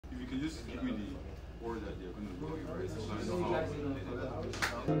can just give me the order that they're going to go in, right? So I know how.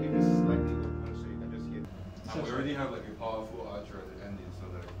 Okay, this is slightly the shade. I just hit. And we already have like a powerful archer at the ending, so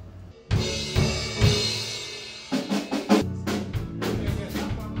like.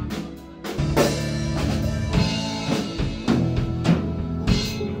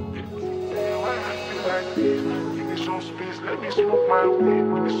 Let me smoke my weed,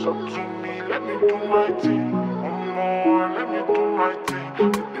 it's up to me, let me do my thing. One more, let me do my thing.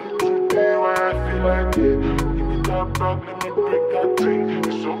 Today why I feel like it. Give me that back, let me break that thing.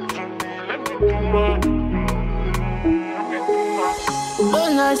 It's up to me, let me do my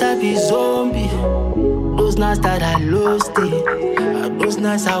Those nights I be zombie, those nights that I lost it, those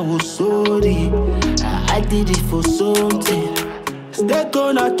nights I was sorry, I did it for something. They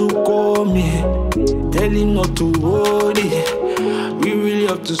told not to call me, tell him not to worry. We really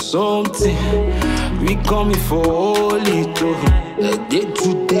up to something, we coming for all it too. Day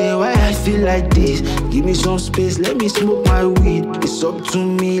to day, why I feel like this? Give me some space, let me smoke my weed. It's up to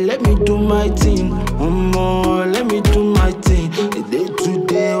me, let me do my thing. One more, let me do my thing. Day to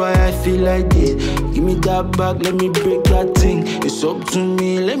day, why I feel like this? Give me that back, let me break that thing. It's up to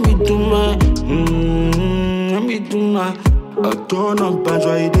me, let me do my, let me do my. I turn up and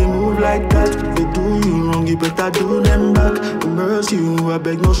try they move like that. If they do you wrong, you better do them back. Mercy you, I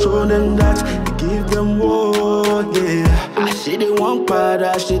beg no show them that. Give them what, yeah. I say they want part,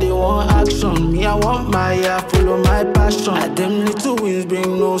 I say they want action. Me, I want my, I follow my passion. At them little wins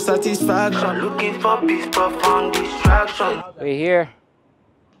bring no satisfaction. Looking for peace, but found distraction. We're here,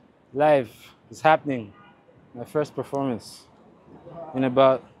 live, it's happening. My first performance in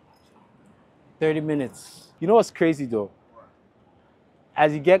about 30 minutes. You know what's crazy though?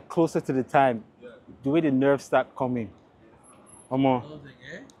 As you get closer to the time, the way the nerves start coming,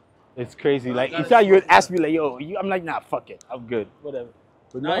 it's crazy. Like, if you would ask me, like, yo, I'm like, nah, fuck it, I'm good, whatever.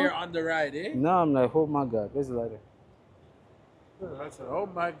 But now you're on the ride, eh? No, I'm like, oh my God, where's the lighter? I said, oh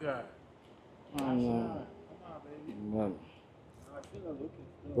my God. No.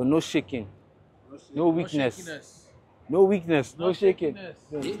 But no shaking, no weakness. No weakness, no shaking.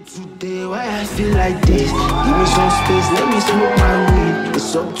 Today, why I feel like this? Give me some space, let me smoke my weed.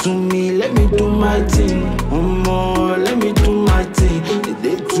 It's up to me, let me do my thing. One more, let me do my thing.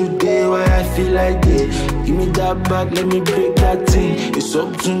 Today, why I feel like this? Give me that back, let me break that thing. It's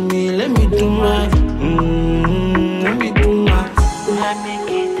up to me, let me do my, let me do my. Will I make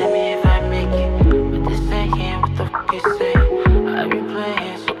it? Tell me if I make it. What they saying? What the fuck you say? I be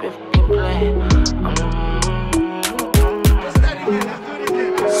playing, so be fucking playing.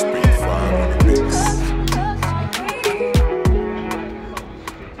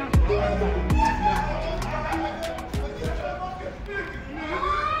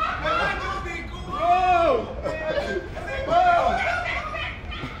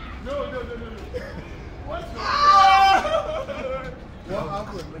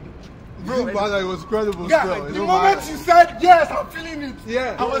 Bro, brother, it was incredible. Yeah, the moment you said yes, I'm feeling it.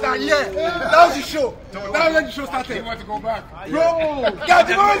 Yeah. I was like, yeah. That was the show. That was when the show started. You want to go back? Bro, yeah,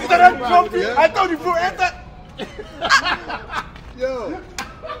 the moment you started jumping, I thought the bro entered. Yo,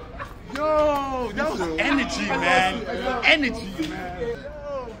 that was energy, man. Energy, man.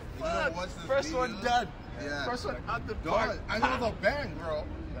 First one done. Yeah. First one out the park. I know it was a bang, bro.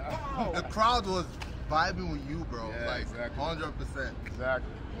 The crowd was vibing with you, bro. Yeah, like, exactly. 100%.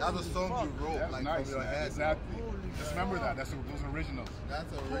 Exactly. That's a song you wrote, That's like, nice, from your man. head. Exactly. Just remember that. Those are originals.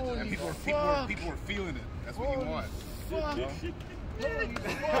 That's original. And people were feeling it. That's what you want. Fuck. You know?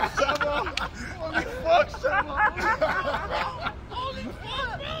 Holy fuck, Shama. Holy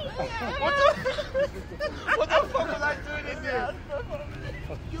fuck. What the fuck was I doing in there?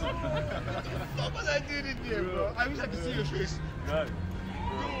 What was I doing in there, bro? I wish I could see your face.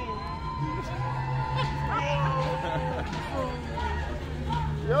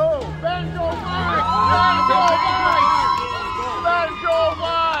 Yo, Banjo,